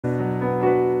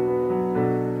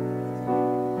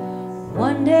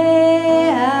One day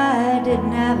I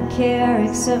didn't have a care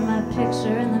except my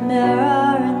picture in the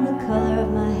mirror and the color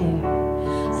of my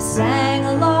hair. I sang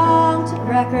along to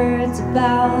records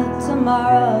about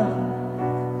tomorrow.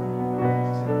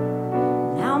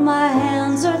 Now my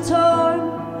hands are torn,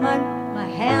 my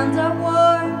hands are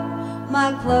worn,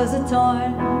 my clothes are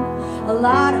torn. A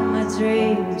lot of my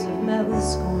dreams have met with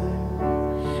scorn,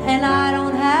 and I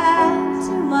don't have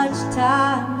too much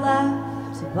time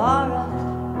left to borrow.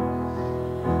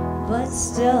 But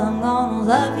still I'm gonna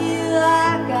love you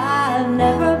like I've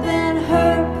never